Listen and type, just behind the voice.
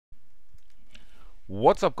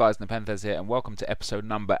What's up, guys? NepentheZ here, and welcome to episode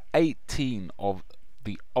number 18 of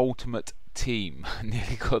the Ultimate Team.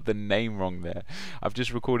 Nearly got the name wrong there. I've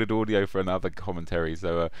just recorded audio for another commentary,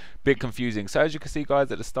 so a bit confusing. So as you can see, guys,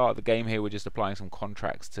 at the start of the game here, we're just applying some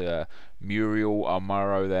contracts to Muriel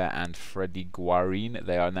Amaro there and Freddy Guarin.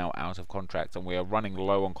 They are now out of contract, and we are running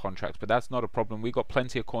low on contracts, but that's not a problem. We've got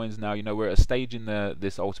plenty of coins now. You know, we're at a stage in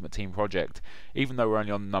this Ultimate Team project, even though we're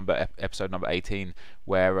only on episode number 18,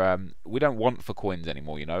 where we don't want for coins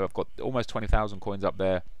anymore. You know, I've got almost 20,000 coins up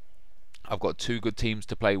there. I've got two good teams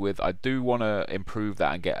to play with. I do want to improve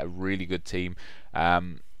that and get a really good team.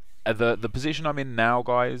 The position I'm in now,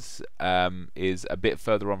 guys, is a bit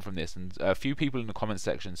further on from this, and a few people in the comment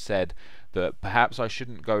section said that perhaps I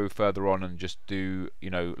shouldn't go further on and just do, you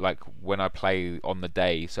know, like when I play on the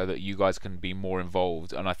day, so that you guys can be more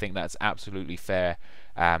involved. And I think that's absolutely fair,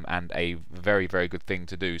 and a very, very good thing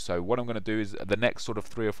to do. So what I'm going to do is the next sort of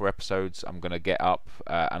 3 or 4 episodes I'm going to get up,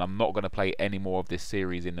 and I'm not going to play any more of this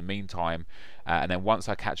series in the meantime, and then once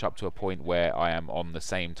I catch up to a point where I am on the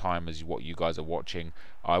same time as what you guys are watching,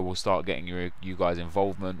 I will start getting you guys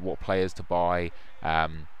involvement, what players to buy,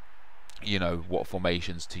 you know, what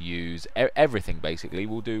formations to use, everything basically.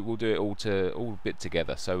 We'll do it all bit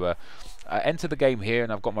together. So I enter the game here,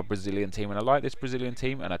 and I've got my Brazilian team, and I like this Brazilian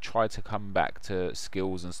team, and I try to come back to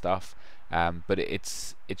skills and stuff, but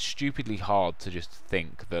it's stupidly hard to just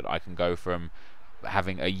think that I can go from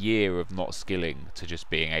having a year of not skilling to just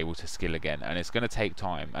being able to skill again, and it's going to take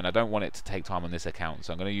time, and I don't want it to take time on this account,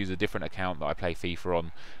 so I'm going to use a different account that I play FIFA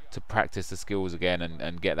on to practice the skills again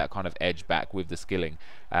and get that kind of edge back with the skilling.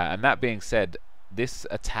 And that being said, this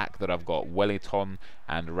attack that I've got, Wellington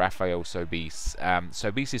and Rafael Sobeis.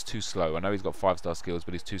 Sobeis is too slow. I know he's got 5-star skills,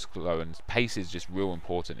 but he's too slow, and pace is just real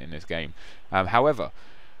important in this game. However,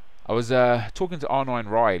 I was talking to R9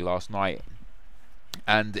 Rai last night,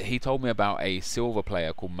 and he told me about a silver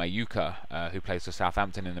player called Mayuka, who plays for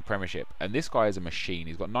Southampton in the Premiership. And this guy is a machine.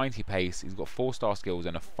 He's got 90 pace, he's got 4-star skills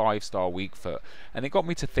and a 5-star weak foot. And it got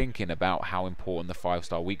me to thinking about how important the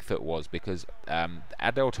 5-star weak foot was, because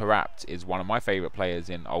Adel Tarapt is one of my favourite players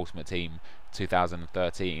in Ultimate Team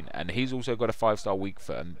 2013, and he's also got a 5-star weak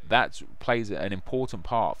foot, and that plays an important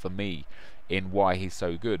part for me in why he's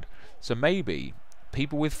so good. So maybe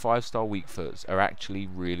people with 5-star weak foots are actually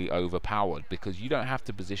really overpowered, because you don't have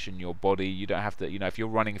to position your body, you don't have to, you know, if you're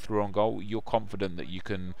running through on goal, you're confident that you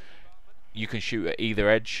can shoot at either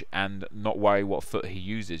edge and not worry what foot he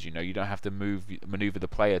uses. You know, you don't have to maneuver the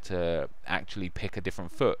player to actually pick a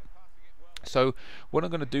different foot. So what I'm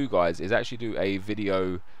going to do, guys, is actually do a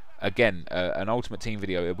video again, an Ultimate Team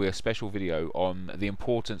video. It'll be a special video on the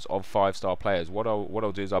importance of 5-star players. What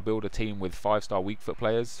I'll do is I'll build a team with 5-star weak foot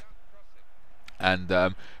players,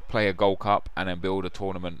 and play a Gold Cup, and then build a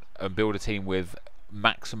tournament and build a team with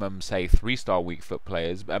maximum, say, 3-star weak foot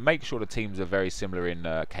players, and make sure the teams are very similar in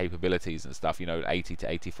capabilities and stuff, you know, 80 to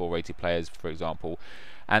 84 rated players, for example,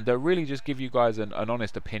 and really just give you guys an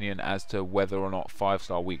honest opinion as to whether or not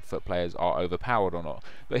 5-star weak foot players are overpowered or not.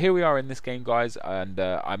 But here we are in this game, guys, and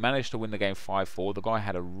I managed to win the game 5-4. The guy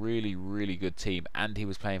had a really, really good team, and he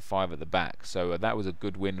was playing 5 at the back, so that was a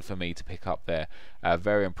good win for me to pick up there.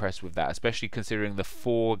 Very impressed with that, especially considering the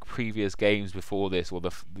 4 previous games before this, or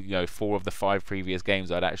the 4 of the 5 previous games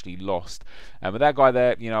I'd actually lost. But that guy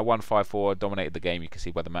there, you know, I won 5-4, dominated the game. You can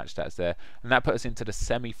see by the match stats there, and that put us into the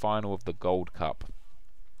semi-final of the Gold Cup.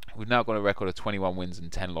 We've now got a record of 21 wins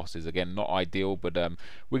and 10 losses. Again, not ideal, but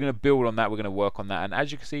we're going to build on that. We're going to work on that. And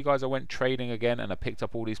as you can see, guys, I went trading again, and I picked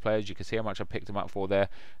up all these players. You can see how much I picked them up for there.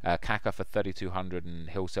 Kaka for 3,200, and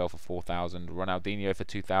he'll sell for 4,000. Ronaldinho for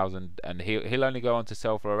 2,000, and he'll only go on to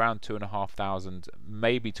sell for around 2,500,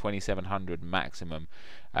 maybe 2,700 maximum.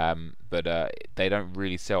 But they don't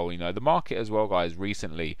really sell. You know, the market as well, guys,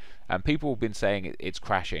 recently, and people have been saying it's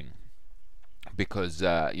crashing, because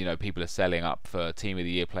you know, people are selling up for Team of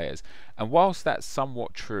the Year players. And whilst that's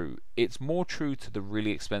somewhat true, it's more true to the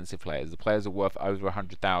really expensive players. The players are worth over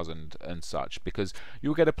 100,000 and such, because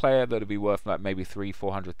you'll get a player that'll be worth like maybe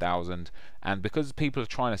 300,000-400,000, and because people are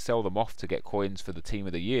trying to sell them off to get coins for the Team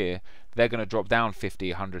of the Year, they're going to drop down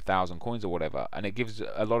 50, 100,000 coins or whatever, and it gives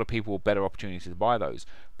a lot of people better opportunities to buy those.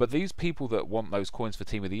 But these people that want those coins for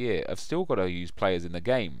Team of the Year have still got to use players in the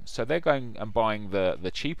game, so they're going and buying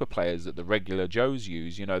the cheaper players that the regular Joes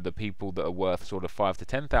use. You know, the people that are worth sort of 5 to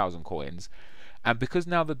 10,000 coins. And because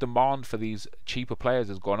now the demand for these cheaper players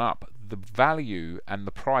has gone up, the value and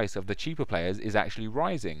the price of the cheaper players is actually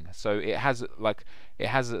rising. So it has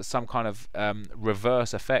some kind of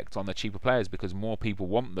reverse effect on the cheaper players, because more people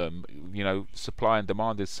want them. You know, supply and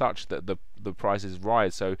demand is such that the prices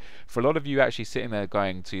rise. So for a lot of you actually sitting there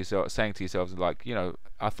going to yourself, saying to yourselves, like, you know,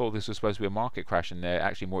 I thought this was supposed to be a market crash and they're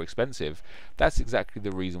actually more expensive. That's exactly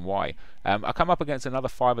the reason why. I come up against another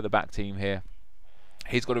 5 at the back team here.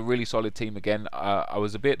 He's got a really solid team again. I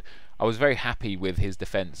was very happy with his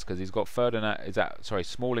defence, because he's got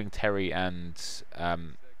Smalling, Terry, and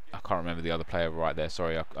I can't remember the other player right there.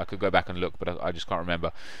 Sorry, I could go back and look, but I just can't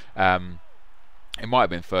remember. It might have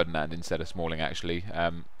been Ferdinand instead of Smalling, actually.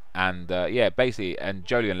 Yeah, basically, and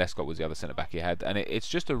Jolyon Lescott was the other centre back he had, and it's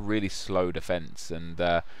just a really slow defence,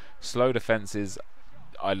 and slow defences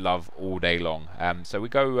I love all day long. So we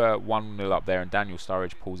go 1-0 up there, and Daniel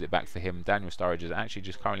Sturridge pulls it back for him. Daniel Sturridge has actually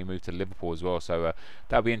just currently moved to Liverpool as well, so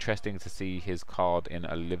that'll be interesting to see his card in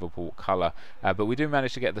a Liverpool colour. But we do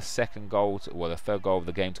manage to get the second goal, the third goal of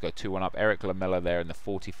the game, to go 2-1 up. Eric Lamela there in the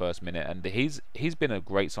 41st minute, and he's been a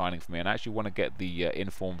great signing for me, and I actually want to get the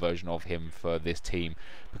informed version of him for this team,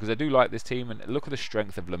 because I do like this team. And look at the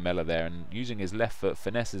strength of Lamela there, and using his left foot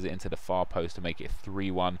finesses it into the far post to make it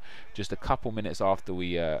 3-1 just a couple minutes after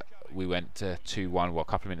we went to 2-1, well, a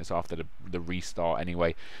couple of minutes after the restart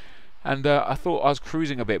anyway. And I thought I was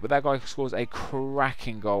cruising a bit, but that guy scores a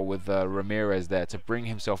cracking goal with Ramirez there to bring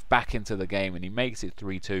himself back into the game, and he makes it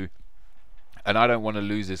 3-2. And I don't want to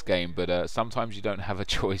lose this game, but sometimes you don't have a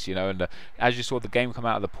choice, you know. And as you saw the game come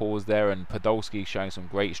out of the pause there, and Podolski showing some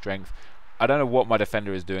great strength. I don't know what my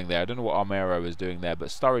defender is doing there. I don't know what Armero is doing there, but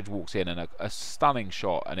Sturridge walks in, and a stunning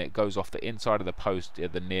shot, and it goes off the inside of the post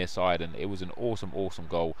at the near side, and it was an awesome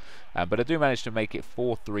goal. But I do manage to make it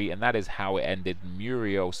 4-3, and that is how it ended.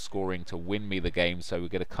 Muriel scoring to win me the game, so we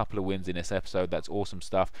get a couple of wins in this episode. That's awesome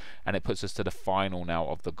stuff, and it puts us to the final now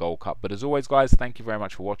of the Gold Cup. But as always, guys, thank you very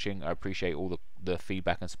much for watching. I appreciate all the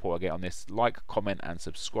feedback and support I get on this. Like, comment, and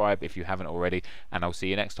subscribe if you haven't already, and I'll see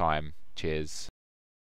you next time. Cheers.